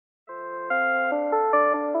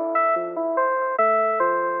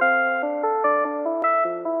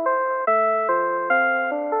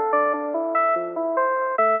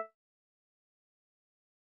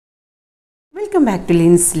Welcome back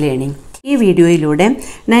to sLearning. ഈ വീഡിയോയിലൂടെ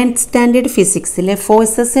 9th standard ഫിസിക്സിലെ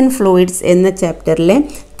forces and fluids എന്ന ചാപ്റ്ററിലെ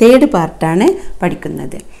തേർഡ് പാർട്ടാണ്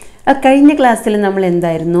പഠിക്കുന്നത്. കഴിഞ്ഞ ക്ലാസ്സിൽ നമ്മൾ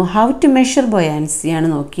എന്തായിരുന്നു ഹൗ ടു മെഷർ ബൊയാൻസിയാണ്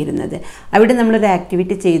നോക്കിയിരുന്നത്. അവിടെ നമ്മളൊരു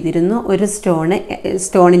ആക്ടിവിറ്റി ചെയ്തിരുന്നു. ഒരു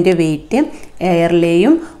സ്റ്റോണിൻ്റെ വെയിറ്റ്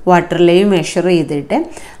എയറിലെയും വാട്ടറിലെയും മെഷർ ചെയ്തിട്ട്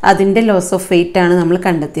അതിൻ്റെ ലോസ് ഓഫ് വെയിറ്റ് ആണ് നമ്മൾ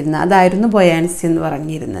കണ്ടെത്തിയിരുന്നത്. അതായിരുന്നു ബൊയാൻസി എന്ന്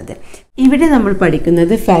പറഞ്ഞിരുന്നത്. ഇവിടെ നമ്മൾ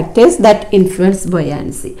പഠിക്കുന്നത് ഫാക്ടേഴ്സ് ദാറ്റ് ഇൻഫ്ലുവൻസ്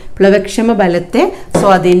ബൊയാൻസി, പ്ലവക്ഷമ ബലത്തെ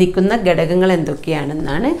സ്വാധീനിക്കുന്ന ഘടകങ്ങൾ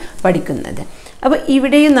എന്തൊക്കെയാണെന്നാണ് പഠിക്കുന്നത്. അപ്പോൾ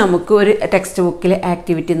ഇവിടെയും നമുക്ക് ഒരു ടെക്സ്റ്റ് ബുക്കിലെ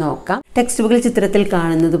ആക്ടിവിറ്റി നോക്കാം. ടെക്സ്റ്റ് ബുക്കിൽ ചിത്രത്തിൽ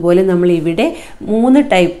കാണുന്നത് പോലെ നമ്മൾ ഇവിടെ 3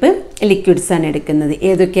 ടൈപ്പ് ലിക്വിഡ്സ് ആണ് എടുക്കുന്നത്.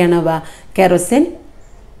 ഏതൊക്കെയാണവ? Kerosene,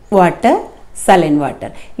 water, saline water.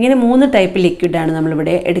 ഇങ്ങനെ 3 ടൈപ്പ് ലിക്വിഡാണ്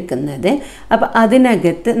നമ്മളിവിടെ എടുക്കുന്നത്. അപ്പോൾ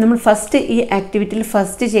അതിനകത്ത് നമ്മൾ ഈ ആക്ടിവിറ്റിയിൽ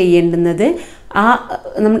ഫസ്റ്റ് ചെയ്യേണ്ടുന്നത്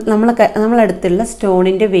നമ്മളടുത്തുള്ള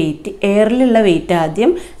സ്റ്റോണിൻ്റെ വെയിറ്റ്, എയറിലുള്ള വെയിറ്റ്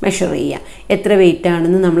ആദ്യം മെഷർ ചെയ്യുക. എത്ര വെയിറ്റ്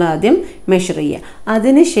ആണെന്ന് നമ്മൾ ആദ്യം മെഷർ ചെയ്യുക.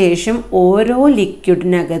 അതിനുശേഷം ഓരോ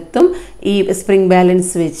ലിക്വിഡിനകത്തും ഈ സ്പ്രിംഗ്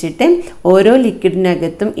ബാലൻസ് വെച്ചിട്ട് ഓരോ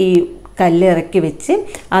ലിക്വിഡിനകത്തും ഈ കല്ല് ഇറക്കി വെച്ച്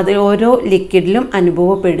അതിൽ ഓരോ ലിക്വിഡിലും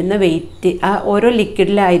അനുഭവപ്പെടുന്ന വെയിറ്റ്, ആ ഓരോ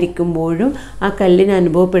ലിക്വിഡിലായിരിക്കുമ്പോഴും ആ കല്ലിന്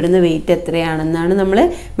അനുഭവപ്പെടുന്ന വെയിറ്റ് എത്രയാണെന്നാണ് നമ്മൾ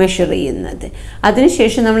മെഷർ ചെയ്യുന്നത്.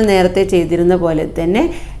 അതിനുശേഷം നമ്മൾ നേരത്തെ ചെയ്തിരുന്ന പോലെ തന്നെ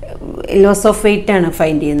ലോസ് ഓഫ് വെയിറ്റ് ആണ്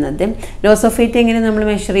ഫൈൻഡ് ചെയ്യുന്നത്. ലോസ് ഓഫ് വെയിറ്റ് എങ്ങനെ നമ്മൾ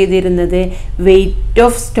മെഷർ ചെയ്തിരുന്നത്? Weight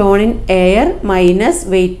of stone in air minus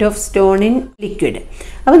weight of stone in liquid.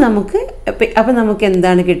 അപ്പോൾ നമുക്ക്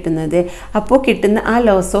എന്താണ് കിട്ടുന്നത്? അപ്പോൾ കിട്ടുന്ന ആ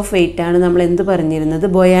ലോസ് ഓഫ് വെയിറ്റ് ആണ് നമ്മൾ എന്ത് പറഞ്ഞിരുന്നത്?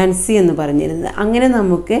 ബൊയാൻസി എന്ന് പറഞ്ഞിരുന്നത്. അങ്ങനെ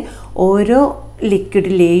നമുക്ക് ഓരോ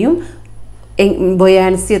ലിക്വിഡിലെയും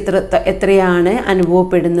ബൊയാൻസി എത്രയാണ്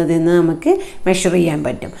അനുഭവപ്പെടുന്നതെന്ന് നമുക്ക് മെഷർ ചെയ്യാൻ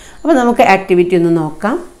പറ്റും. അപ്പോൾ നമുക്ക് ആക്ടിവിറ്റി ഒന്ന്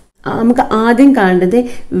നോക്കാം. നമുക്ക് ആദ്യം കാണേണ്ടത്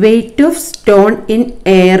വെയിറ്റ് ഓഫ് സ്റ്റോൺ ഇൻ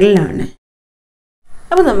എയറിലാണ്.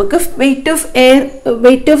 അപ്പോൾ നമുക്ക്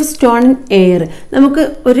weight of stone in air നമുക്ക്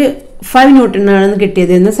ഒരു 5 ന്യൂട്ടൺ ആണെന്ന്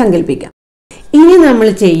കിട്ടിയതെന്ന് സങ്കല്പിക്കാം. ഇനി നമ്മൾ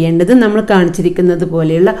ചെയ്യേണ്ടത് നമ്മൾ കാണിച്ചിരിക്കുന്നത്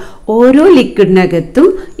പോലെയുള്ള ഓരോ ലിക്വിഡിനകത്തും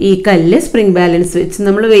ഈ കല്ല് സ്പ്രിംഗ് ബാലൻസ് വെച്ച്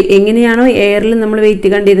നമ്മൾ എങ്ങനെയാണോ എയറിൽ നമ്മൾ വെയിറ്റ്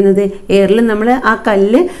കണ്ടിരുന്നത്, എയറിൽ നമ്മൾ ആ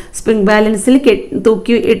കല്ല് സ്പ്രിംഗ് ബാലൻസിൽ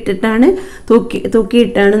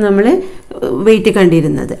തൂക്കിയിട്ടാണ് നമ്മൾ വെയിറ്റ്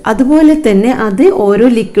കണ്ടിരുന്നത്. അതുപോലെ തന്നെ അത് ഓരോ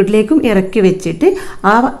ലിക്വിഡിലേക്കും ഇറക്കി വെച്ചിട്ട്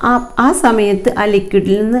ആ സമയത്ത് ആ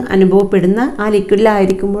ലിക്വിഡിൽ നിന്ന് ആ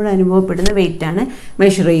ലിക്വിഡിലായിരിക്കുമ്പോൾ അനുഭവപ്പെടുന്ന വെയിറ്റാണ്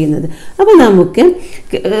മെഷർ ചെയ്യുന്നത്. അപ്പോൾ നമുക്ക്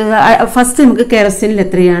കെറോസിനിൽ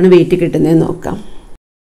എത്രയാണ് വെയിറ്റ് കിട്ടുന്നതെന്ന് നോക്കാം.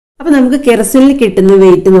 അപ്പോൾ നമുക്ക് കെറോസിനിൽ കിട്ടുന്ന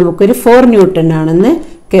വെയിറ്റ് നമുക്കൊരു 4 ന്യൂട്ടൺ ആണെന്ന്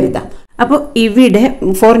കരുതാം. അപ്പോൾ ഇവിടെ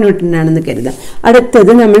 4 ന്യൂട്ടൺ ആണെന്ന് കരുതാം.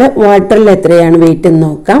 അടുത്തത് നമ്മൾ വാട്ടറിൽ എത്രയാണ് വെയിറ്റ് എന്ന്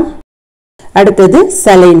നോക്കാം. അടുത്തത്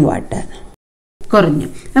സലൈൻ വാട്ടർ കുറഞ്ഞു.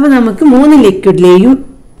 അപ്പോൾ നമുക്ക് 3 ലിക്വിഡിലെയും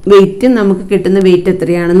വെയിറ്റ് നമുക്ക് കിട്ടുന്ന വെയിറ്റ്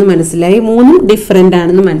എത്രയാണെന്ന് മനസ്സിലായി. 3 ഡിഫറെൻ്റ്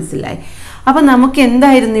ആണെന്ന് മനസ്സിലായി. അപ്പോൾ നമുക്ക്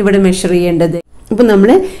എന്തായിരുന്നു ഇവിടെ മെഷർ ചെയ്യേണ്ടത്? ഇപ്പോൾ നമ്മൾ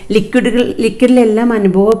ലിക്വിഡിലെല്ലാം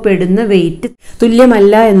അനുഭവപ്പെടുന്ന വെയിറ്റ്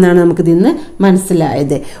തുല്യമല്ല എന്നാണ് നമുക്കിതിൽ നിന്ന്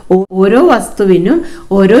മനസ്സിലായത്. ഓരോ വസ്തുവിനും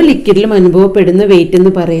ഓരോ ലിക്വിഡിലും അനുഭവപ്പെടുന്ന വെയിറ്റ്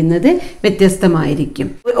എന്ന് പറയുന്നത് വ്യത്യസ്തമായിരിക്കും.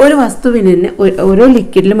 ഒരു വസ്തുവിന് തന്നെ ഓരോ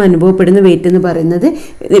ലിക്വിഡിലും അനുഭവപ്പെടുന്ന വെയിറ്റ് എന്ന് പറയുന്നത്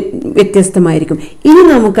വ്യത്യസ്തമായിരിക്കും. ഇനി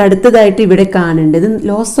നമുക്ക് അടുത്തതായിട്ട് ഇവിടെ കാണേണ്ടത്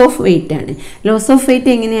ലോസ് ഓഫ് വെയിറ്റ് ആണ്. ലോസ് ഓഫ്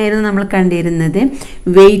വെയിറ്റ് എങ്ങനെയായിരുന്നു നമ്മൾ കണ്ടിരുന്നത്?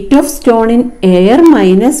 Weight of stone in air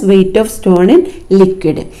minus weight of stone in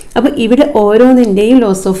liquid. അപ്പോൾ ഇവിടെ ഓരോന്നിൻ്റെയും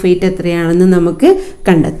ലോസ് ഓഫ് വെയിറ്റ് എത്രയാണെന്ന് നമുക്ക്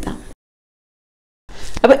കണ്ടെത്താം.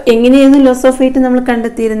 അപ്പോൾ എങ്ങനെയായിരുന്നു ലോസ് ഓഫ് വെയിറ്റ് നമ്മൾ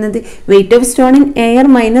കണ്ടെത്തിയിരുന്നത്? Weight of stone in air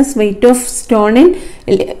minus weight of stone in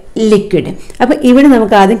liquid. അപ്പോൾ ഇവിടെ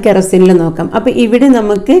നമുക്ക് ആദ്യം കെറോസിനിൽ നോക്കാം. അപ്പോൾ ഇവിടെ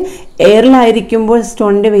നമുക്ക് എയറിലായിരിക്കുമ്പോൾ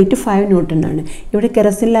സ്റ്റോണിൻ്റെ വെയിറ്റ് 5 ന്യൂട്ടൺ ആണ്. ഇവിടെ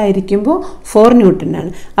കെറോസിനിലായിരിക്കുമ്പോൾ 4 ന്യൂട്ടൺ ആണ്.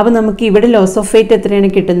 അപ്പോൾ നമുക്ക് ഇവിടെ ലോസ് ഓഫ് വെയിറ്റ് എത്രയാണ്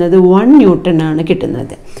കിട്ടുന്നത്? 1 ന്യൂട്ടൺ ആണ്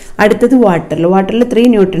കിട്ടുന്നത്. അടുത്തത് വാട്ടറിൽ 3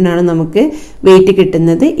 ന്യൂട്ടൺ ആണ് നമുക്ക് വെയിറ്റ്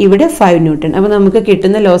കിട്ടുന്നത്. ഇവിടെ 5 ന്യൂട്ടൺ. അപ്പോൾ നമുക്ക്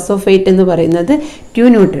കിട്ടുന്ന ലോസ് ഓഫ് വെയിറ്റ് എന്ന് പറയുന്നത് 2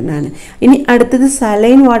 ന്യൂട്ടൺ ആണ്. ഇനി അടുത്തത്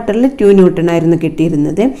സലൈൻ വാട്ടറിൽ 2 ന്യൂട്ടൺ ആയിരുന്നു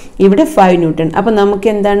കിട്ടിയിരുന്നത്. ഇവിടെ 5 ന്യൂട്ടൺ. അപ്പോൾ നമുക്ക്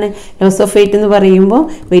എന്താണ് ലോസ് ഓഫ് വെയിറ്റ് എന്ന് പറയുമ്പോൾ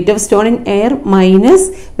weight of stone in air minus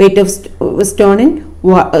weight of stone in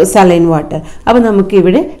saline water. അപ്പോൾ നമുക്ക്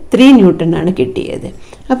ഇവിടെ 3 ന്യൂട്ടൺ ആണ് കിട്ടിയത്.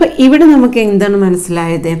 അപ്പോൾ ഇവിടെ നമുക്ക് എന്താണ്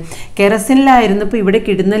മനസ്സിലായത്? കെറോസിനിലായിരുന്നപ്പോൾ ഇവിടെ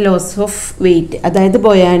കിട്ടുന്ന ലോസ് ഓഫ് വെയിറ്റ്, അതായത്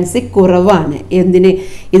ബൊയാൻസി കുറവാണ്.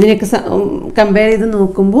 ഇതിനൊക്കെ കമ്പയർ ചെയ്ത്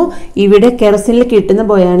നോക്കുമ്പോൾ ഇവിടെ കെറോസിനിൽ കിട്ടുന്ന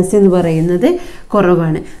ബൊയാൻസി എന്ന് പറയുന്നത്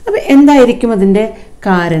കുറവാണ്. അപ്പോൾ എന്തായിരിക്കും അതിൻ്റെ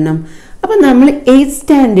കാരണം? അപ്പോൾ നമ്മൾ 8th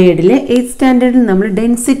സ്റ്റാൻഡേർഡിൽ നമ്മൾ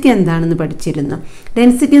ഡെൻസിറ്റി എന്താണെന്ന് പഠിച്ചിരുന്നു.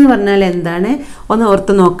 ഡെൻസിറ്റി എന്ന് പറഞ്ഞാൽ എന്താണ് ഒന്ന്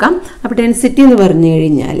ഓർത്ത് നോക്കാം. അപ്പോൾ ഡെൻസിറ്റി എന്ന് പറഞ്ഞു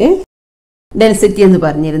കഴിഞ്ഞാൽ ഡെൻസിറ്റി എന്ന്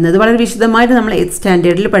പറഞ്ഞിരുന്നത്. വളരെ വിശദമായിട്ട് നമ്മൾ 8th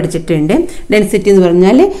സ്റ്റാൻഡേർഡിൽ പഠിച്ചിട്ടുണ്ട്. ഡെൻസിറ്റി എന്ന്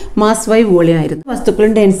പറഞ്ഞാൽ മാസ് ബൈ വോളിയം ആയിരുന്നു.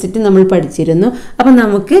 വസ്തുക്കളും ഡെൻസിറ്റി നമ്മൾ പഠിച്ചിരുന്നു. അപ്പം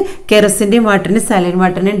നമുക്ക് കെറസിൻ്റെയും വാട്ടറിൻ്റെയും സലൈൻ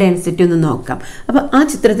വാട്ടറിൻ്റെയും ഡെൻസിറ്റി ഒന്ന് നോക്കാം. അപ്പോൾ ആ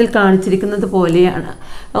ചിത്രത്തിൽ കാണിച്ചിരിക്കുന്നത് പോലെയാണ്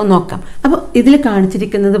നോക്കാം. അപ്പോൾ ഇതിൽ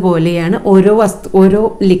കാണിച്ചിരിക്കുന്നത് പോലെയാണ് ഓരോ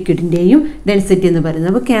ലിക്വിഡിൻ്റെയും ഡെൻസിറ്റി എന്ന്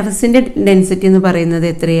പറയുന്നത്. അപ്പോൾ കെറസിൻ്റെ ഡെൻസിറ്റി എന്ന് പറയുന്നത്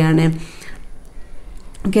എത്രയാണ്?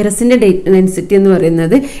 കെറസിൻ്റെ ഡെൻസിറ്റി എന്ന്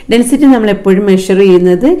പറയുന്നത്, ഡെൻസിറ്റി നമ്മൾ എപ്പോഴും മെഷർ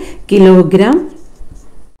ചെയ്യുന്നത് കിലോഗ്രാം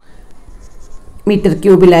മീറ്റർ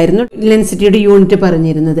ക്യൂബിലായിരുന്നു ഡെൻസിറ്റിയുടെ യൂണിറ്റ്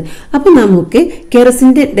പറഞ്ഞിരുന്നത്. അപ്പോൾ നമുക്ക്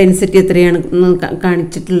കെറസിൻ്റെ ഡെൻസിറ്റി എത്രയാണ്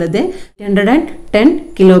കാണിച്ചിട്ടുള്ളത്? 110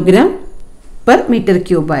 കിലോഗ്രാം പെർ മീറ്റർ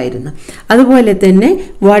ക്യൂബ് ആയിരുന്നു. അതുപോലെ തന്നെ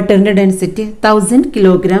വാട്ടറിൻ്റെ density 1000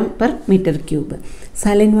 kilogram per metre cube.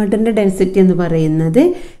 Saline വാട്ടറിൻ്റെ ഡെൻസിറ്റി എന്ന് പറയുന്നത്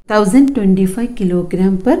 1025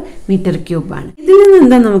 കിലോഗ്രാം പെർ മീറ്റർ ക്യൂബാണ്. ഇതിൽ നിന്ന്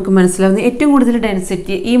എന്താ നമുക്ക് മനസ്സിലാവുന്നത്? ഏറ്റവും കൂടുതൽ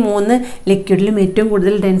ഡെൻസിറ്റി ഈ 3 ലിക്വിഡിലും ഏറ്റവും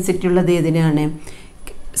കൂടുതൽ ഡെൻസിറ്റി ഉള്ളത് ഏതിനാണ്?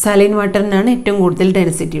 സലൈൻ വാട്ടറിനാണ് ഏറ്റവും കൂടുതൽ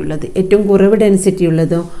ഡെൻസിറ്റി ഉള്ളത്. ഏറ്റവും കുറവ് ഡെൻസിറ്റി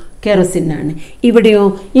ഉള്ളതോ കെറസിനാണ്.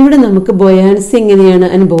 ഇവിടെ നമുക്ക് ബൊയാൻസി എങ്ങനെയാണ്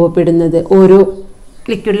അനുഭവപ്പെടുന്നത്? ഓരോ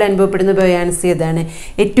ലിക്വിഡിൽ അനുഭവപ്പെടുന്ന ബൊയാൻസി ഏതാണ്?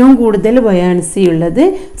 ഏറ്റവും കൂടുതൽ ബൊയാൻസി ഉള്ളത്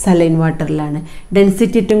സലൈൻ വാട്ടറിലാണ്.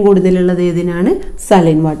 ഡെൻസിറ്റി ഏറ്റവും കൂടുതലുള്ളത് ഏതിനാണ്?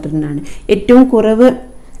 സലൈൻ വാട്ടറിനാണ്. ഏറ്റവും കുറവ്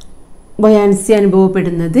ബൊയാൻസി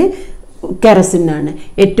അനുഭവപ്പെടുന്നത് കെറസിനാണ്.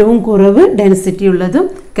 ഏറ്റവും കുറവ് ഡെൻസിറ്റി ഉള്ളതും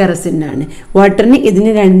കെറസിനാണ്. വാട്ടറിന്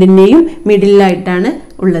ഇതിന് രണ്ടിനെയും മിഡിലായിട്ടാണ്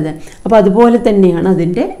ഉള്ളത്. അപ്പോൾ അതുപോലെ തന്നെയാണ്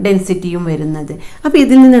അതിൻ്റെ ഡെൻസിറ്റിയും വരുന്നത്. അപ്പോൾ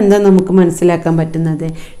ഇതിൽ നിന്ന് എന്താ നമുക്ക് മനസ്സിലാക്കാൻ പറ്റുന്നത്?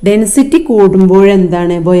 ഡെൻസിറ്റി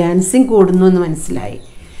കൂടുമ്പോഴെന്താണ്? ബൊയാൻസിയും കൂടുന്നു എന്ന് മനസ്സിലായി.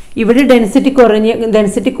 ഇവിടെ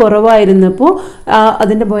ഡെൻസിറ്റി കുറവായിരുന്നപ്പോൾ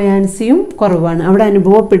അതിൻ്റെ ബൊയാൻസിയും കുറവാണ്. അവിടെ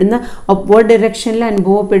അനുഭവപ്പെടുന്ന അപ്വേർഡ് ഡയറക്ഷനിൽ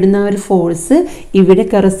അനുഭവപ്പെടുന്ന ഒരു ഫോഴ്സ് ഇവിടെ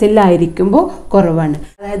കെറസിലായിരിക്കുമ്പോൾ കുറവാണ്.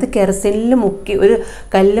 അതായത് കെറസിനിൽ ഒരു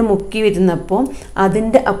കല്ല് മുക്കി വരുന്നപ്പോൾ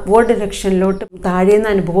അതിൻ്റെ അപ്വേർഡ് ഡയറക്ഷനിലോട്ട്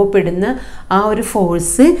താഴേന്ന് അനുഭവപ്പെടുന്ന ആ ഒരു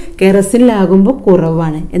ഫോഴ്സ് കെറസിനിലാകുമ്പോൾ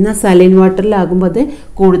കുറവാണ്. എന്നാൽ സലൈൻ വാട്ടറിലാകുമ്പോൾ അത്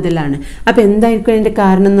കൂടുതലാണ്. അപ്പോൾ എന്തായിരിക്കും അതിൻ്റെ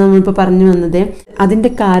കാരണം? നമ്മളിപ്പോൾ പറഞ്ഞു വന്നത്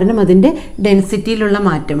അതിൻ്റെ കാരണം അതിൻ്റെ ഡെൻസിറ്റിയിലുള്ള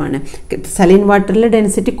മാറ്റം. സലൈൻ വാട്ടറിലെ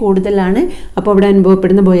ഡെൻസിറ്റി കൂടുതലാണ്, അപ്പോൾ അവിടെ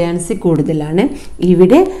അനുഭവപ്പെടുന്ന ബൊയാൻസി കൂടുതലാണ്.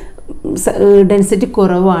 ഇവിടെ ഡെൻസിറ്റി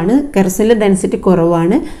കുറവാണ്, കെറസിനിലെ ഡെൻസിറ്റി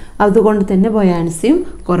കുറവാണ്, അതുകൊണ്ട് തന്നെ ബൊയാൻസിയും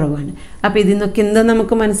കുറവാണ്. അപ്പോൾ ഇതിൽ നിന്നൊക്കെ എന്താ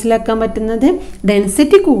നമുക്ക് മനസ്സിലാക്കാൻ പറ്റുന്നത്?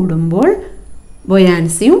 ഡെൻസിറ്റി കൂടുമ്പോൾ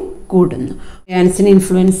ബൊയാൻസിയും കൂടുന്നു. ബൊയാൻസിനെ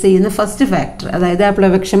ഇൻഫ്ലുവൻസ് ചെയ്യുന്ന ഫസ്റ്റ് ഫാക്ടർ, അതായത് ആ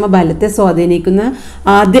പ്ലവക്ഷമ ബലത്തെ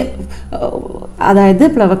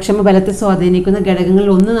സ്വാധീനിക്കുന്ന ഘടകങ്ങളിൽ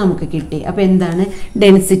ഒന്ന് നമുക്ക് കിട്ടി. അപ്പോൾ എന്താണ്?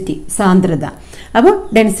 ഡെൻസിറ്റി, സാന്ദ്രത. അപ്പോൾ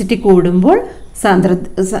ഡെൻസിറ്റി കൂടുമ്പോൾ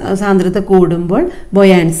സാന്ദ്രത കൂടുമ്പോൾ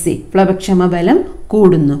ബൊയാൻസി, പ്ലവക്ഷമ ബലം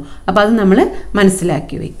കൂടുന്നു. അപ്പോൾ അത് നമ്മൾ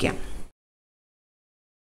മനസ്സിലാക്കി വയ്ക്കാം.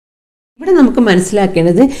 ഇവിടെ നമുക്ക്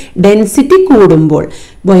മനസ്സിലാക്കേണ്ടത് ഡെൻസിറ്റി കൂടുമ്പോൾ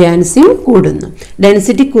ബൊയാൻസിയും കൂടുന്നു,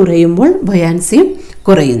 ഡെൻസിറ്റി കുറയുമ്പോൾ ബൊയാൻസിയും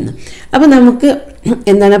കുറയുന്നു. അപ്പോൾ നമുക്ക്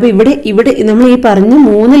എന്താണ്? അപ്പോൾ ഇവിടെ നമ്മൾ ഈ പറഞ്ഞ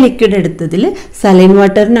 3 ലിക്വിഡ് എടുത്തതിൽ സലൈൻ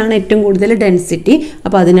വാട്ടറിനാണ് ഏറ്റവും കൂടുതൽ ഡെൻസിറ്റി.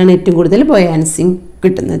 അപ്പോൾ അതിനാണ് ഏറ്റവും കൂടുതൽ ബൊയാൻസിയും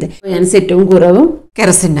കിട്ടുന്നത്. ബൊയാൻസി ഏറ്റവും കുറവും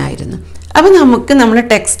കെറസിനായിരുന്നു. അപ്പോൾ നമുക്ക് നമ്മുടെ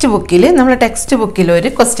ടെക്സ്റ്റ് ബുക്കിൽ ഒരു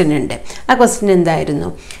ക്വസ്റ്റ്യൻ ഉണ്ട്. ആ ക്വസ്റ്റ്യൻ എന്തായിരുന്നു?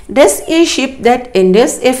 Does A ship that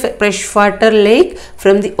enters A fresh water lake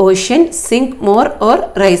from the ocean zinc more or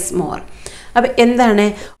rice more? അപ്പം എന്താണ്?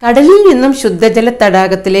 കടലിൽ നിന്നും ശുദ്ധജല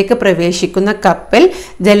തടാകത്തിലേക്ക് പ്രവേശിക്കുന്ന കപ്പൽ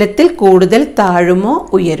ജലത്തിൽ കൂടുതൽ താഴുമോ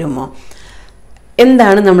ഉയരുമോ?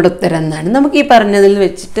 എന്താണ് നമ്മുടെ ഉത്തരം എന്നാണ്. നമുക്ക് ഈ പറഞ്ഞതിൽ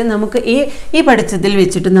വെച്ചിട്ട് നമുക്ക് ഈ പഠിച്ചതിൽ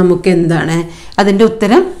വെച്ചിട്ട് നമുക്ക് എന്താണ് അതിൻ്റെ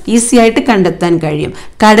ഉത്തരം ഈസി ആയിട്ട് കണ്ടെത്താൻ കഴിയും.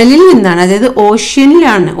 കടലിൽ നിന്നാണ്, അതായത് ഓഷ്യനിൽ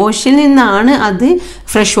നിന്നാണ് അത്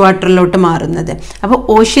ഫ്രഷ് വാട്ടറിലോട്ട് മാറുന്നത്. അപ്പോൾ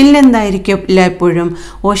ഓഷ്യനിൽ എന്തായിരിക്കും?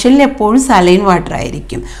 ഓഷ്യനിൽ എപ്പോഴും സലൈൻ വാട്ടർ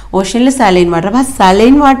ആയിരിക്കും. അപ്പോൾ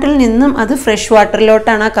സലൈൻ വാട്ടറിൽ നിന്നും അത് ഫ്രഷ്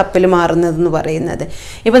വാട്ടറിലോട്ടാണ് ആ കപ്പൽ മാറുന്നതെന്ന് പറയുന്നത്.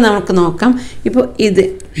 ഇപ്പോൾ നമുക്ക് നോക്കാം.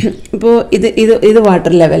 ഇപ്പോൾ ഇത്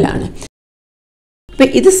വാട്ടർ ലെവലാണ്.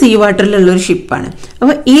 അപ്പം ഇത് സീ വാട്ടറിലുള്ളൊരു ഷിപ്പാണ്.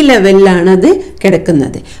 അപ്പോൾ ഈ ലെവലിലാണ് അത്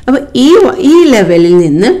കിടക്കുന്നത്. അപ്പോൾ ഈ ലെവലിൽ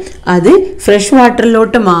നിന്ന് അത് ഫ്രഷ്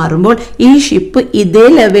വാട്ടറിലോട്ട് മാറുമ്പോൾ ഈ ഷിപ്പ് ഇതേ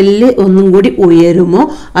ലെവലിൽ ഒന്നും കൂടി ഉയരുമോ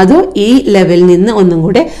അതോ ഈ ലെവലിൽ നിന്ന് ഒന്നും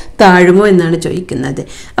കൂടെ താഴുമോ എന്നാണ് ചോദിക്കുന്നത്.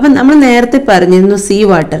 അപ്പം നമ്മൾ നേരത്തെ പറഞ്ഞിരുന്നു സീ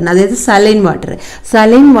വാട്ടറിന്, അതായത്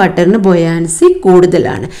സലൈൻ വാട്ടറിന് ബൊയാൻസി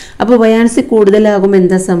കൂടുതലാണ്. അപ്പോൾ ബൊയാൻസി കൂടുതലാകുമ്പോൾ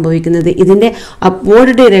എന്താ സംഭവിക്കുന്നത്? ഇതിൻ്റെ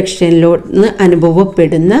അപ്വേർഡ് ഡയറക്ഷനിലോട്ട്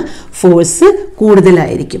അനുഭവപ്പെടുന്ന ഫോഴ്സ്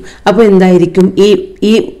കൂടുതലായിരിക്കും. അപ്പോൾ എന്തായിരിക്കും?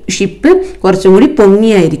 ഈ ഷിപ്പ് കുറച്ചും കൂടി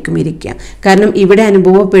പൊങ്ങിയായിരിക്കും ഇരിക്കുക. കാരണം ഇവിടെ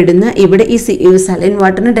അനുഭവപ്പെടുന്ന ഇവിടെ ഈ സലൈൻ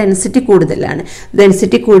വാട്ടറിന് ഡെൻസിറ്റി കൂടുതലാണ്.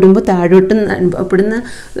 ഡെൻസിറ്റി കൂടുമ്പോൾ താഴോട്ട്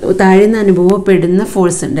താഴെ നിന്ന് അനുഭവപ്പെടുന്ന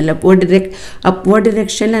ഫോഴ്സ് ഉണ്ടല്ലോ, അപ്വേർഡ്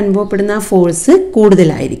ഡിറക്ഷനിൽ അനുഭവപ്പെടുന്ന ആ ഫോഴ്സ്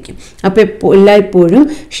കൂടുതലായിരിക്കും. അപ്പോൾ എല്ലായ്പ്പോഴും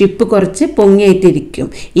ഷിപ്പ് കുറച്ച് പൊങ്ങിയായിട്ടിരിക്കും.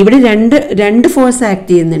 ഇവിടെ രണ്ട് ഫോഴ്സ് ആക്ട്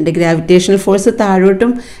ചെയ്യുന്നുണ്ട്. ഗ്രാവിറ്റേഷണൽ ഫോഴ്സ്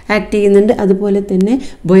താഴോട്ടും ആക്ട് ചെയ്യുന്നുണ്ട്, അതുപോലെ തന്നെ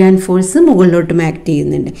ബൊയാൻ ഫോഴ്സ് മുകളിലോട്ടും ആക്ട്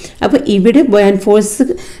ചെയ്യുന്നുണ്ട്. അപ്പോൾ ഇവിടെ ബൊയാൻ ഫോഴ്സ്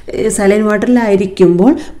സലൈൻ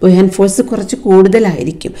വാട്ടറിലായിരിക്കുമ്പോൾ ബൊയാൻ ഫോഴ്സ് കുറച്ച്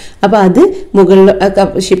കൂടുതലായിരിക്കും. അപ്പോൾ അത്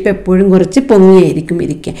ഷിപ്പ് എപ്പോഴും കുറച്ച് പൊങ്ങിയായിരിക്കും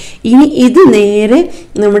ഇരിക്കുക. ഇനി ഇത് നേരെ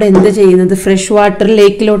നമ്മുടെ എന്ത് ചെയ്യുന്നത്, ഫ്രഷ് വാട്ടർ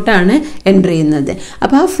ലേക്കിലോട്ടാണ് എൻ്റർ ചെയ്യുന്നത്.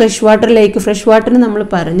 അപ്പോൾ ആ ഫ്രഷ് വാട്ടറിന് നമ്മൾ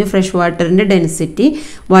പറഞ്ഞു ഫ്രഷ് വാട്ടറിൻ്റെ ഡെൻസിറ്റി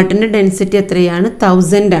എത്രയാണ്,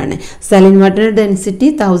 1000 ആണ്. സലൈൻ വാട്ടറിൻ്റെ ഡെൻസിറ്റി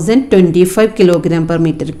 1025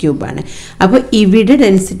 kg/m³ ആണ്. അപ്പോൾ ഇവിടെ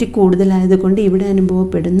ഡെൻസിറ്റി കൂടുതലായതുകൊണ്ട് ഇവിടെ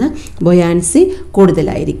അനുഭവപ്പെടുന്ന ബൊയാൻസി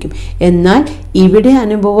കൂടുതലായിരിക്കും. എന്നാൽ ഇവിടെ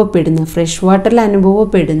അനുഭവപ്പെടുന്ന ഫ്രഷ് വാട്ടറിൽ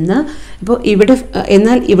അനുഭവപ്പെടുന്ന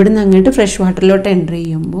എന്നാൽ ഇവിടുന്ന് അങ്ങോട്ട് ഫ്രഷ് വാട്ടറിലോട്ട് എൻ്റർ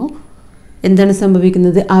ചെയ്യുമ്പോൾ എന്താണ്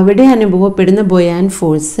സംഭവിക്കുന്നത്, അവിടെ അനുഭവപ്പെടുന്ന ബൊയാൻ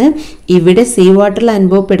ഫോഴ്സ് ഇവിടെ സീ വാട്ടറിൽ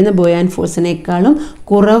അനുഭവപ്പെടുന്ന ബൊയാൻ ഫോഴ്സിനേക്കാളും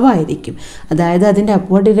കുറവായിരിക്കും. അതായത് അതിൻ്റെ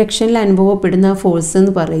അപ്വേർഡ് ഡിറക്ഷനിൽ അനുഭവപ്പെടുന്ന ഫോഴ്സ്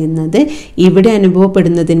എന്ന് പറയുന്നത് ഇവിടെ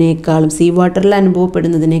അനുഭവപ്പെടുന്നതിനേക്കാളും സീ വാട്ടറിൽ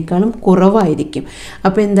അനുഭവപ്പെടുന്നതിനേക്കാളും കുറവായിരിക്കും.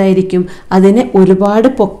 അപ്പോൾ എന്തായിരിക്കും, അതിനെ ഒരുപാട്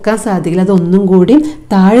പൊക്കാൻ സാധിക്കില്ല, അതൊന്നും കൂടി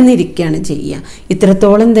താഴ്ന്നിരിക്കുകയാണ് ചെയ്യുക.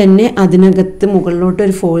 ഇത്രത്തോളം തന്നെ അതിനകത്ത്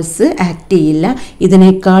മുകളിലോട്ടൊരു ഫോഴ്സ് ആക്ട് ചെയ്യില്ല.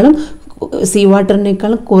 ഇതിനേക്കാളും സീ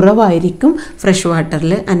വാട്ടറിനേക്കാളും കുറവായിരിക്കും ഫ്രഷ്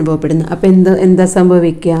വാട്ടറിൽ അനുഭവപ്പെടുന്നത്. അപ്പോൾ എന്താ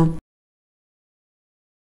സംഭവിക്കുക,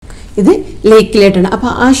 ഇത് ലേക്കിലേട്ടാണ്.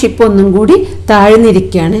 അപ്പോൾ ആ ഷിപ്പ് ഒന്നും കൂടി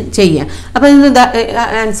താഴ്ന്നിരിക്കുകയാണ് ചെയ്യുക. അപ്പോൾ ഇതിന്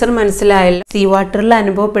ആൻസർ മനസ്സിലായല്ലോ. സീ വാട്ടറിൽ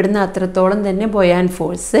അനുഭവപ്പെടുന്ന അത്രത്തോളം തന്നെ ബൊയാൻ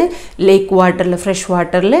ഫോഴ്സ് ലേക്ക് വാട്ടറിൽ ഫ്രഷ്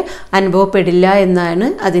വാട്ടറിൽ അനുഭവപ്പെടില്ല എന്നാണ്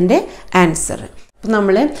അതിൻ്റെ ആൻസർ. അപ്പോൾ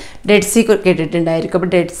നമ്മൾ ഡെഡ് സീ കേട്ടിട്ടുണ്ടായിരിക്കും. അപ്പോൾ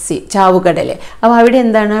ഡെഡ് സീ ചാവുകടൽ, അപ്പോൾ അവിടെ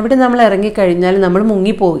എന്താണ്, അവിടെ നമ്മൾ ഇറങ്ങിക്കഴിഞ്ഞാൽ നമ്മൾ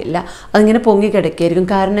മുങ്ങിപ്പോകില്ല, അതിങ്ങനെ പൊങ്ങിക്കിടക്കുകയായിരിക്കും.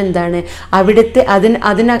 കാരണം എന്താണ്, അവിടുത്തെ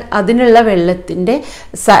അതിനുള്ള വെള്ളത്തിൻ്റെ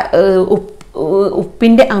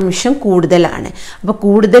ഉപ്പിൻ്റെ അംശം കൂടുതലാണ്. അപ്പോൾ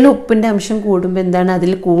കൂടുതൽ ഉപ്പിൻ്റെ അംശം കൂടുമ്പോൾ എന്താണ്,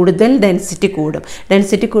 അതിൽ കൂടുതൽ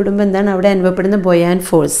ഡെൻസിറ്റി കൂടുമ്പോൾ എന്താണ്, അവിടെ അനുഭവപ്പെടുന്ന ബൊയാൻ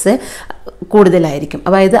ഫോഴ്സ് കൂടുതലായിരിക്കും.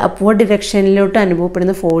 അതായത് അപ്വേർഡ് ഡിറക്ഷനിലോട്ട്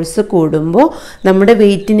അനുഭവപ്പെടുന്ന ഫോഴ്സ് കൂടുമ്പോൾ നമ്മുടെ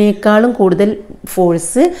വെയിറ്റിനേക്കാളും കൂടുതൽ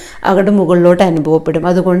ഫോഴ്സ് അവിടെ മുകളിലോട്ട് അനുഭവപ്പെടും,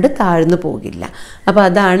 അതുകൊണ്ട് താഴ്ന്നു പോകില്ല. അപ്പോൾ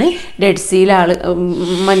അതാണ് ഡെഡ് സീയിൽ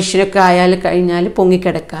മനുഷ്യരൊക്കെ കഴിഞ്ഞാൽ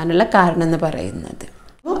പൊങ്ങിക്കിടക്കാനുള്ള കാരണം എന്ന് പറയുന്നത്.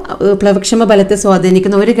 പ്ലവക്ഷമ ബലത്തെ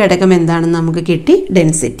സ്വാധീനിക്കുന്ന ഒരു ഘടകം എന്താണെന്ന് നമുക്ക് കിട്ടി,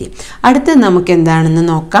 ഡെൻസിറ്റി. അടുത്ത നമുക്ക് എന്താണെന്ന്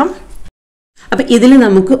നോക്കാം. അപ്പം ഇതിൽ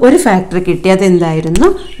നമുക്ക് ഒരു ഫാക്ടർ കിട്ടി, അതെന്തായിരുന്നു,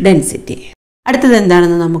 ഡെൻസിറ്റി. അടുത്തത്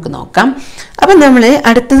എന്താണെന്ന് നമുക്ക് നോക്കാം. അപ്പം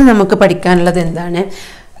അടുത്തത് നമുക്ക് പഠിക്കാനുള്ളത് എന്താണ്,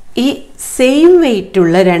 ഈ സെയിം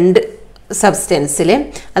വെയിറ്റുള്ള രണ്ട് സബ്സ്റ്റൻസിൽ,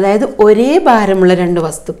 അതായത് ഒരേ ഭാരമുള്ള രണ്ട്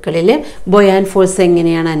വസ്തുക്കളിൽ ബൊയാൻ ഫോഴ്സ്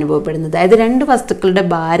എങ്ങനെയാണ് അനുഭവപ്പെടുന്നത്. അതായത് രണ്ട് വസ്തുക്കളുടെ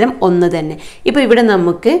ഭാരം ഒന്ന് തന്നെ. ഇപ്പോൾ ഇവിടെ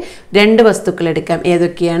നമുക്ക് രണ്ട് വസ്തുക്കൾ എടുക്കാം.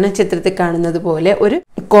 ഏതൊക്കെയാണ്, ചിത്രത്തിൽ കാണുന്നത് പോലെ ഒരു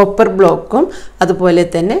കോപ്പർ ബ്ലോക്കും അതുപോലെ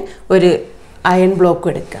തന്നെ ഒരു അയൺ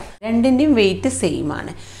ബ്ലോക്കും എടുക്കാം. രണ്ടിൻ്റെയും വെയിറ്റ് സെയിം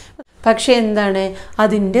ആണ്. പക്ഷേ എന്താണ്,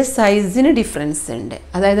 അതിൻ്റെ സൈസിന് ഡിഫറൻസ് ഉണ്ട്,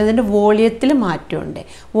 അതായത് അതിൻ്റെ വോളിയത്തിൽ മാറ്റമുണ്ട്.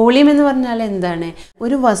 വോളിയം എന്ന് പറഞ്ഞാൽ എന്താണ്,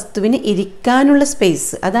 ഒരു വസ്തുവിന് ഇരിക്കാനുള്ള സ്പേസ്,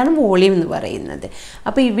 അതാണ് വോളിയം എന്ന് പറയുന്നത്.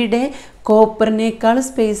 അപ്പോൾ ഇവിടെ കോപ്പറിനേക്കാൾ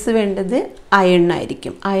സ്പേസ് വേണ്ടത്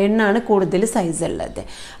അയണ്ണായിരിക്കും. അയണ്ണാണ് കൂടുതൽ സൈസ് ഉള്ളത്.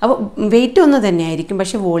 അപ്പോൾ വെയിറ്റ് ഒന്ന് തന്നെ ആയിരിക്കും,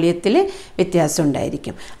 പക്ഷേ വോളിയത്തിൽ വ്യത്യാസം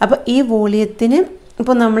ഉണ്ടായിരിക്കും. അപ്പോൾ ഈ വോളിയത്തിന്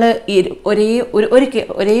ഇപ്പോൾ നമ്മൾ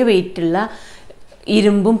ഒരേ വെയിറ്റുള്ള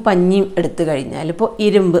ഇരുമ്പും പഞ്ഞിയും എടുത്തു കഴിഞ്ഞാൽ, ഇപ്പോൾ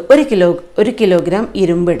ഇരുമ്പ് ഒരു കിലോഗ്രാം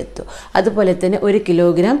ഇരുമ്പ് എടുത്തു, അതുപോലെ തന്നെ 1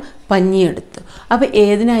 കിലോഗ്രാം പഞ്ഞി എടുത്തു. അപ്പോൾ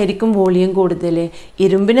ഏതിനായിരിക്കും വോളിയം കൂടുതൽ,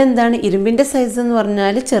 ഇരുമ്പിനെന്താണ്, ഇരുമ്പിൻ്റെ സൈസ് എന്ന്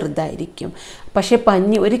പറഞ്ഞാൽ ചെറുതായിരിക്കും. പക്ഷേ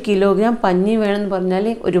 1 കിലോഗ്രാം പഞ്ഞി വേണമെന്ന് പറഞ്ഞാൽ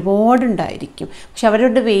ഒരുപാടുണ്ടായിരിക്കും. പക്ഷെ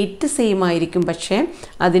അവരുടെ വെയിറ്റ് സെയിം ആയിരിക്കും, പക്ഷേ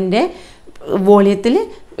അതിൻ്റെ വോളിയത്തിൽ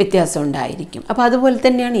വ്യത്യാസം ഉണ്ടായിരിക്കും. അപ്പോൾ അതുപോലെ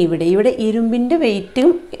തന്നെയാണ് ഇവിടെ ഇരുമ്പിൻ്റെ വെയിറ്റും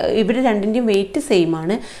ഇവർ രണ്ടിൻ്റെയും വെയിറ്റ് സെയിം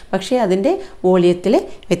ആണ്, പക്ഷേ അതിൻ്റെ വോളിയത്തിൽ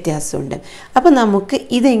വ്യത്യാസമുണ്ട്. അപ്പോൾ നമുക്ക്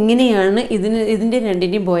ഇതെങ്ങനെയാണ് ഇതിൻ്റെ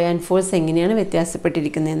രണ്ടിൻ്റെയും ബൊയാൻ ഫോഴ്സ് എങ്ങനെയാണ്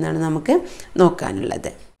വ്യത്യാസപ്പെട്ടിരിക്കുന്നത് എന്നാണ് നമുക്ക്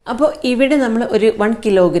നോക്കാനുള്ളത്. അപ്പോൾ ഇവിടെ നമ്മൾ ഒരു 1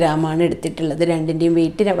 കിലോഗ്രാമാണ് എടുത്തിട്ടുള്ളത്, രണ്ടിൻ്റെയും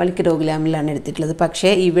വെയിറ്റ് 1 കിലോഗ്രാമിലാണ് എടുത്തിട്ടുള്ളത്. പക്ഷേ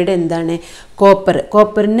ഇവിടെ എന്താണ്,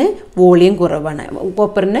 കോപ്പറിന് വോളിയം കുറവാണ്,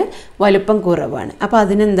 കോപ്പറിന് വലുപ്പം കുറവാണ്. അപ്പോൾ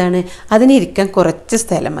അതിനിരിക്കാൻ കുറച്ച്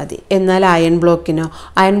സ്ഥലം മതി. എന്നാൽ അയൺ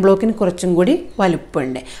ബ്ലോക്കിന് കുറച്ചും കൂടി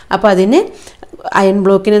വലുപ്പമുണ്ട്. അപ്പോൾ അയൺ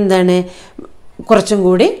ബ്ലോക്കിന് എന്താണ്, കുറച്ചും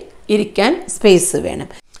കൂടി ഇരിക്കാൻ സ്പേസ് വേണം.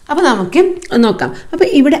 അപ്പോൾ നമുക്ക് നോക്കാം. അപ്പോൾ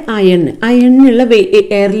ഇവിടെ അയണിനുള്ള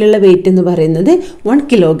എയറിലുള്ള വെയിറ്റ് എന്ന് പറയുന്നത് 1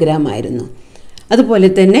 കിലോഗ്രാം ആയിരുന്നു. അതുപോലെ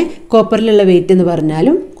തന്നെ കോപ്പറിലുള്ള വെയിറ്റ് എന്ന്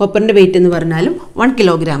പറഞ്ഞാലും കോപ്പറിൻ്റെ വെയിറ്റ് എന്ന് പറഞ്ഞാലും 1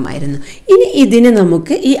 കിലോഗ്രാം ആയിരുന്നു. ഇനി ഇതിന്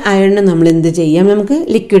നമുക്ക് ഈ അയണിനെ നമ്മൾ എന്ത് ചെയ്യാം, നമുക്ക്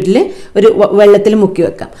ലിക്വിഡിൽ ഒരു വെള്ളത്തിൽ മുക്കി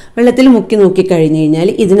വെക്കാം. വെള്ളത്തിൽ മുക്കി നോക്കി കഴിഞ്ഞ് കഴിഞ്ഞാൽ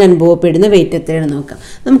ഇതിന് അനുഭവപ്പെടുന്ന വെയിറ്റ് എത്രയാണെന്ന് നോക്കാം.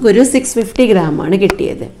 നമുക്കൊരു 650 ഗ്രാമാണ്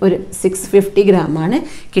കിട്ടിയത്. ഒരു 650 ഗ്രാമാണ്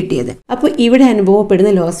കിട്ടിയത്. അപ്പോൾ ഇവിടെ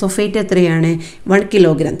അനുഭവപ്പെടുന്ന ലോസ് ഓഫ് വെയിറ്റ് എത്രയാണ്? 1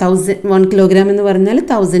 കിലോഗ്രാം. 1 കിലോഗ്രാം എന്ന് പറഞ്ഞാൽ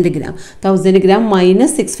 1000 ഗ്രാം. 1000 gram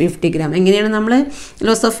minus 650 gram. എങ്ങനെയാണ് നമ്മൾ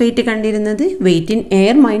ലോസ് ഓഫ് വെയിറ്റ് കണ്ടിരുന്നത്? Wait in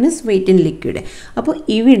air minus wait in liquid. അപ്പോൾ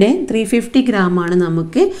ഇവിടെ 350 ഗ്രാമാണ്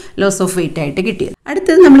നമുക്ക് ലോസ് ഓഫ് വെയിറ്റ് ആയിട്ട് കിട്ടിയത്.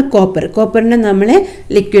 അടുത്തത് നമ്മൾ കോപ്പറിനെ നമ്മൾ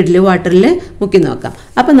ലിക്വിഡിൽ വാട്ടറിൽ മുക്കി നോക്കാം.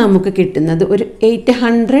 അപ്പോൾ നമുക്ക് കിട്ടുന്നത് ഒരു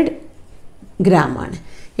 800 ഗ്രാമാണ്.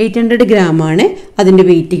 800 ഗ്രാമാണ് അതിൻ്റെ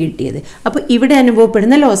വെയിറ്റ് കിട്ടിയത്. അപ്പോൾ ഇവിടെ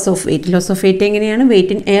അനുഭവപ്പെടുന്ന ലോസ് ഓഫ് വെയിറ്റ് എങ്ങനെയാണ്?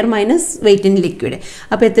 Wait in air minus wait in liquid.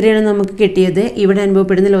 അപ്പോൾ എത്രയാണ് നമുക്ക് കിട്ടിയത്? ഇവിടെ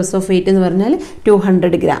അനുഭവപ്പെടുന്ന ലോസ് ഓഫ് വെയിറ്റ് എന്ന് പറഞ്ഞാൽ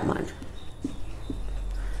 200 ഗ്രാമാണ്.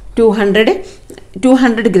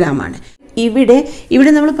 200 ഗ്രാമാണ്. ഇവിടെ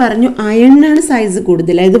നമ്മൾ പറഞ്ഞു അയണിനാണ് സൈസ്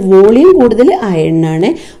കൂടുതൽ, അതായത് വോളിയം കൂടുതൽ അയണിനാണ്,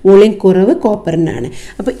 വോളിയം കുറവ് കോപ്പറിനാണ്.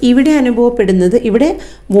 അപ്പോൾ ഇവിടെ അനുഭവപ്പെടുന്നത്, ഇവിടെ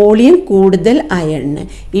വോളിയം കൂടുതൽ അയണിന്,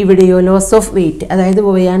 ഇവിടെയോ ലോസ് ഓഫ് വെയിറ്റ്, അതായത്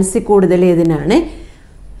ബൊയാൻസി കൂടുതൽ ഏതിനാണ്?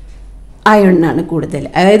 അയണിനാണ് കൂടുതൽ.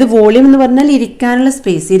 അതായത് വോളിയം എന്ന് പറഞ്ഞാൽ ഇരിക്കാനുള്ള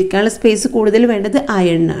സ്പേസ് കൂടുതൽ വേണ്ടത്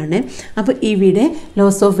അയണിനാണ്. അപ്പോൾ ഇവിടെ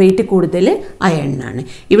ലോസ് ഓഫ് വെയിറ്റ് കൂടുതൽ അയണിനാണ്.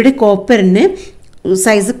 ഇവിടെ കോപ്പറിന്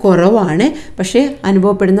സൈസ് കുറവാണ്, പക്ഷേ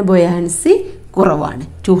അനുഭവപ്പെടുന്ന ബൊയാൻസി കുറവാണ്,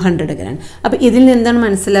 200 ഗ്രാം. അപ്പോൾ ഇതിൽ നിന്ന് എന്താണ്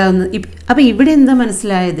മനസ്സിലാകുന്നത്? അപ്പോൾ ഇവിടെ എന്താ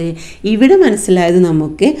മനസ്സിലായത്? ഇവിടെ മനസ്സിലായത്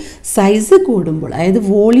നമുക്ക് സൈസ് കൂടുമ്പോൾ, അതായത്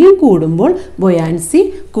വോളിയം കൂടുമ്പോൾ ബൊയാൻസി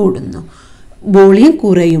കൂടുന്നു, വോളിയം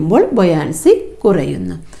കുറയുമ്പോൾ ബൊയാൻസി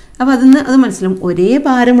കുറയുന്നു. അപ്പോൾ അത് മനസ്സിലാവും. ഒരേ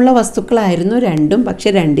ഭാരമുള്ള വസ്തുക്കളായിരുന്നു രണ്ടും, പക്ഷെ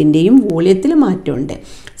രണ്ടിൻ്റെയും വോളിയത്തിൽ മാറ്റമുണ്ട്,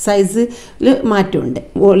 സൈസിൽ മാറ്റമുണ്ട്,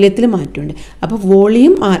 വോളിയത്തിൽ മാറ്റമുണ്ട്. അപ്പോൾ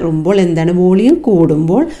വോളിയം മാറുമ്പോൾ എന്താണ്? വോളിയം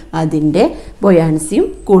കൂടുമ്പോൾ അതിൻ്റെ ബൊയാൻസിയും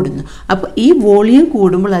കൂടുന്നു. അപ്പോൾ ഈ വോളിയം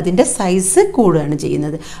കൂടുമ്പോൾ അതിൻ്റെ സൈസ് കൂടുകയാണ്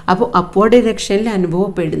ചെയ്യുന്നത്. അപ്പോൾ അപ്വേർഡ് ഡയറക്ഷനിൽ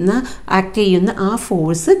അനുഭവപ്പെടുന്ന ആക്ട് ചെയ്യുന്ന ആ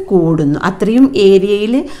ഫോഴ്സ് കൂടുന്നു, അത്രയും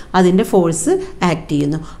ഏരിയയിൽ അതിൻ്റെ ഫോഴ്സ് ആക്ട്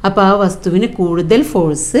ചെയ്യുന്നു. അപ്പോൾ ആ വസ്തുവിന് കൂടുതൽ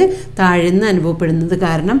ഫോഴ്സ് താഴ്ന്ന് അനുഭവപ്പെടുന്നത്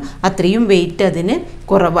കാരണം അത്രയും വെയിറ്റ് അതിന്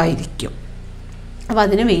കുറവായിരിക്കും. അപ്പോൾ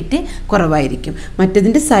അതിന് വെയിറ്റ് കുറവായിരിക്കും.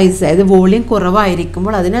 മറ്റതിൻ്റെ സൈസ്, അതായത് വോളിയം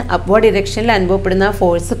കുറവായിരിക്കുമ്പോൾ അതിന് അപ്വേർഡ് ഡയറക്ഷനിൽ അനുഭവപ്പെടുന്ന ആ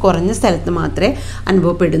ഫോഴ്സ് കുറഞ്ഞ സ്ഥലത്ത് മാത്രമേ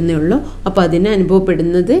അനുഭവപ്പെടുന്നുള്ളൂ. അപ്പോൾ അതിന്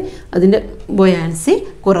അനുഭവപ്പെടുന്നത് അതിൻ്റെ ബൊയാൻസി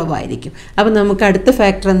കുറവായിരിക്കും. അപ്പോൾ നമുക്ക് അടുത്ത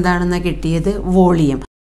ഫാക്ടർ എന്താണെന്നാണ് കിട്ടിയത്? വോളിയം.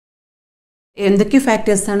 എന്തൊക്കെ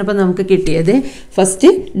ഫാക്ടേഴ്സാണ് ഇപ്പോൾ നമുക്ക് കിട്ടിയത്? ഫസ്റ്റ്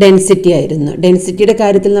ഡെൻസിറ്റി ആയിരുന്നു. ഡെൻസിറ്റിയുടെ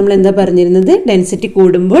കാര്യത്തിൽ നമ്മൾ എന്താ പറഞ്ഞിരുന്നത്? ഡെൻസിറ്റി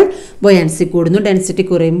കൂടുമ്പോൾ ബൊയാൻസി കൂടുന്നു, ഡെൻസിറ്റി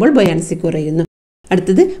കുറയുമ്പോൾ ബൊയാൻസി കുറയുന്നു.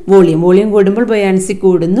 അടുത്തത് വോളിയം കൂടുമ്പോൾ ബൊയാൻസി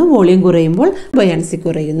കൂടുന്നു, വോളിയം കുറയുമ്പോൾ ബൊയാൻസി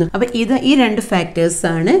കുറയുന്നു. അപ്പോൾ ഈ രണ്ട്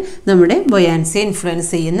ഫാക്ടേഴ്സാണ് നമ്മുടെ ബൊയാൻസിയെ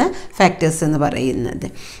ഇൻഫ്ലുവൻസ് ചെയ്യുന്ന ഫാക്ടേഴ്സ് എന്ന് പറയുന്നത്.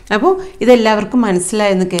 അപ്പോൾ ഇതെല്ലാവർക്കും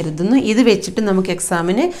മനസ്സിലായെന്ന് കരുതുന്നു. ഇത് വെച്ചിട്ട് നമുക്ക്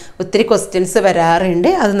എക്സാമിന് ഒത്തിരി ക്വസ്റ്റ്യൻസ് വരാറുണ്ട്.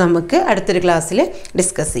 അത് നമുക്ക് അടുത്തൊരു ക്ലാസ്സിൽ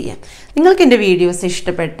ഡിസ്കസ് ചെയ്യാം. നിങ്ങൾക്ക് എൻ്റെ വീഡിയോസ്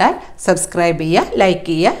ഇഷ്ടപ്പെട്ടാൽ സബ്സ്ക്രൈബ് ചെയ്യുക, ലൈക്ക്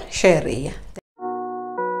ചെയ്യുക, ഷെയർ ചെയ്യുക.